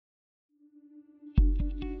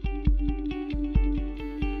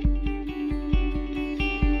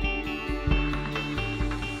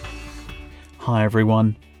Hi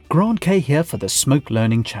everyone, Grant K here for the Smoke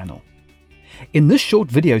Learning channel. In this short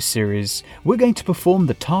video series, we're going to perform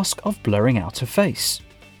the task of blurring out a face.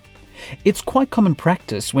 It's quite common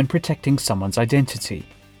practice when protecting someone's identity.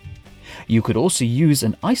 You could also use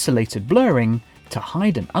an isolated blurring to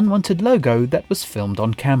hide an unwanted logo that was filmed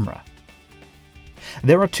on camera.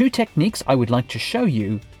 There are two techniques I would like to show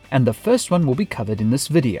you, and the first one will be covered in this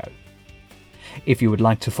video. If you would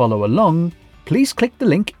like to follow along, please click the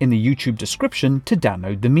link in the YouTube description to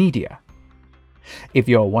download the media. If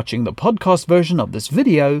you are watching the podcast version of this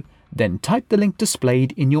video, then type the link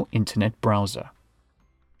displayed in your internet browser.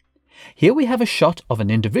 Here we have a shot of an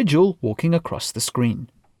individual walking across the screen.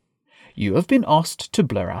 You have been asked to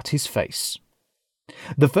blur out his face.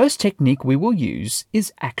 The first technique we will use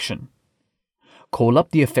is Action. Call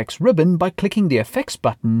up the effects ribbon by clicking the effects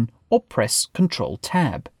button or press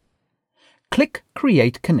Ctrl-Tab. Click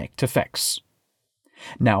Create Connect Effects.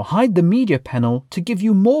 Now hide the media panel to give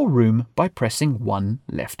you more room by pressing one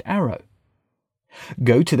left arrow.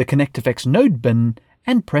 Go to the Connect Effects node bin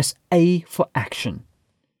and press A for Action.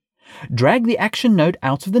 Drag the Action node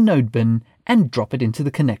out of the node bin and drop it into the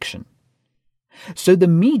connection. So the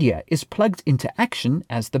media is plugged into Action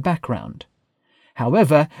as the background.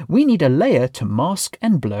 However, we need a layer to mask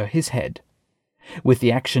and blur his head. With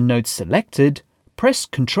the Action node selected, press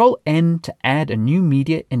Ctrl-N to add a new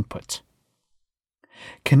media input.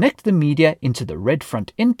 Connect the media into the red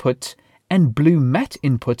front input and blue matte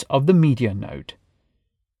input of the media node.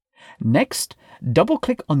 Next,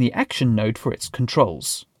 double-click on the Action node for its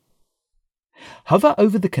controls. Hover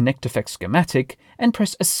over the Connect Effects schematic and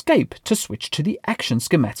press Escape to switch to the Action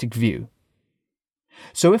schematic view.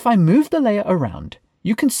 So if I move the layer around,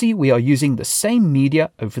 you can see we are using the same media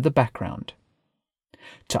over the background.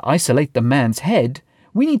 To isolate the man's head,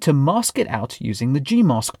 we need to mask it out using the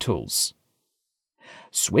Gmask tools.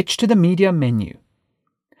 Switch to the Media menu.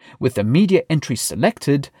 With the media entry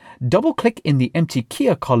selected, double-click in the empty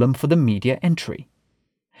keyer column for the media entry.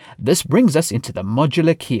 This brings us into the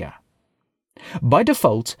modular keyer. By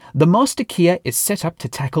default, the master keyer is set up to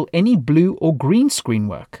tackle any blue or green screen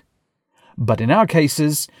work. But in our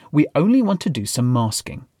cases, we only want to do some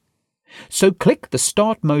masking. So click the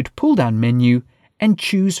Start Mode pull-down menu and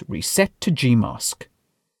choose Reset to Gmask.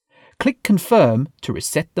 Click Confirm to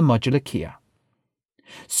reset the modular keyer.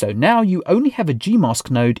 So now you only have a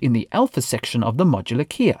Gmask node in the alpha section of the modular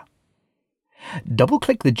keyer.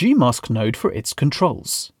 Double-click the Gmask node for its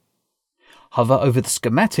controls. Hover over the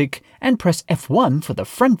schematic and press F1 for the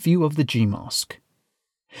front view of the Gmask.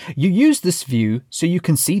 You use this view so you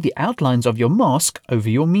can see the outlines of your mask over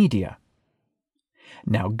your media.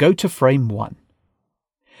 Now go to frame 1.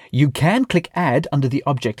 You can click Add under the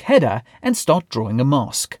object header and start drawing a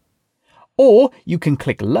mask. Or you can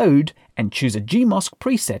click Load and choose a Gmask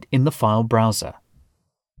preset in the file browser.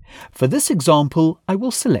 For this example, I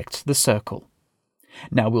will select the circle.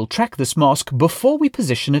 Now we'll track this mask before we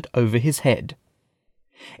position it over his head.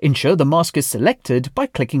 Ensure the mask is selected by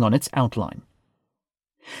clicking on its outline.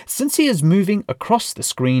 Since he is moving across the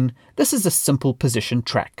screen, this is a simple position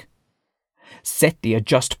track. Set the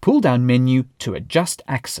Adjust pull-down menu to Adjust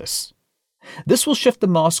Axis. This will shift the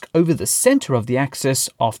mask over the center of the axis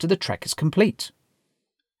after the track is complete.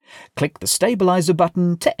 Click the Stabilizer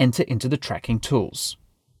button to enter into the tracking tools.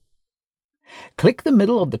 Click the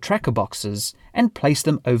middle of the tracker boxes and place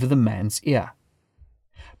them over the man's ear.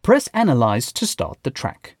 Press Analyze to start the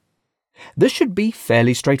track. This should be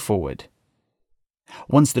fairly straightforward.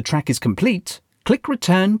 Once the track is complete, click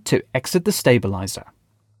Return to exit the stabilizer.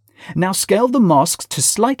 Now scale the mask to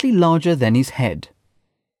slightly larger than his head.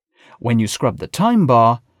 When you scrub the time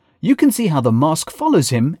bar, you can see how the mask follows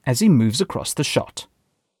him as he moves across the shot.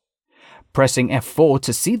 Pressing F4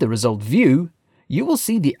 to see the result view, you will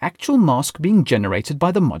see the actual mask being generated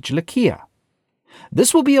by the modular keyer.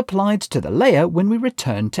 This will be applied to the layer when we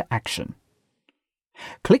return to Action.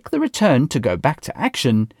 Click the Return to go back to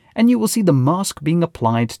Action, and you will see the mask being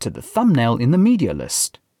applied to the thumbnail in the media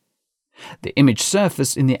list. The image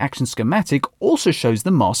surface in the Action schematic also shows the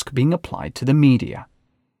mask being applied to the media.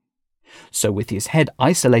 So with his head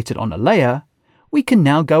isolated on a layer, we can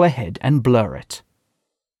now go ahead and blur it.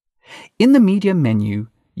 In the Media menu,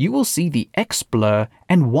 you will see the X blur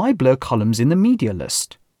and Y blur columns in the media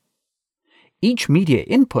list. Each media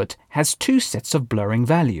input has two sets of blurring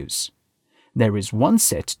values. There is one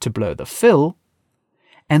set to blur the fill,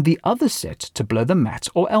 and the other set to blur the matte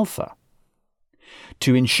or alpha.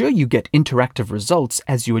 To ensure you get interactive results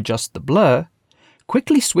as you adjust the blur,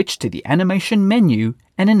 quickly switch to the Animation menu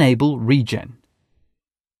and enable Regen.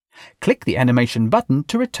 Click the Animation button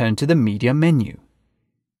to return to the Media menu.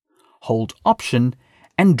 Hold Option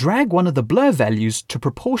and drag one of the blur values to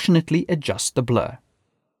proportionately adjust the blur.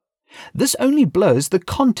 This only blurs the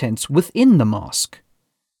contents within the mask.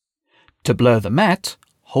 To blur the matte,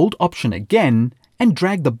 hold Option again and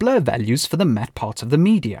drag the blur values for the matte part of the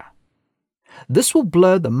media. This will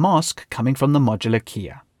blur the mask coming from the modular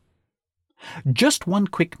keyer. Just one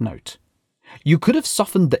quick note. You could have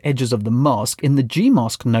softened the edges of the mask in the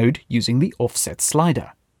Gmask node using the offset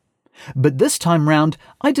slider. But this time round,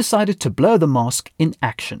 I decided to blur the mask in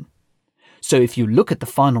action. So if you look at the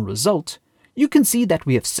final result, you can see that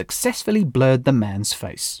we have successfully blurred the man's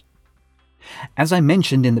face. As I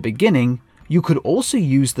mentioned in the beginning, you could also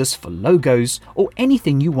use this for logos or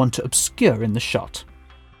anything you want to obscure in the shot.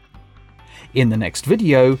 In the next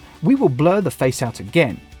video, we will blur the face out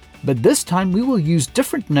again, but this time we will use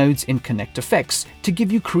different nodes in Connect Effects to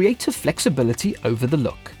give you creative flexibility over the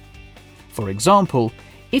look. For example,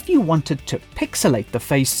 if you wanted to pixelate the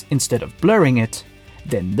face instead of blurring it,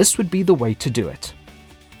 then this would be the way to do it.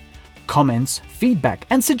 Comments, feedback,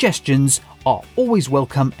 and suggestions are always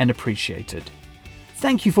welcome and appreciated.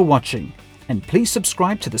 Thank you for watching, and please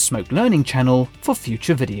subscribe to the Smoke Learning channel for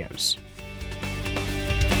future videos.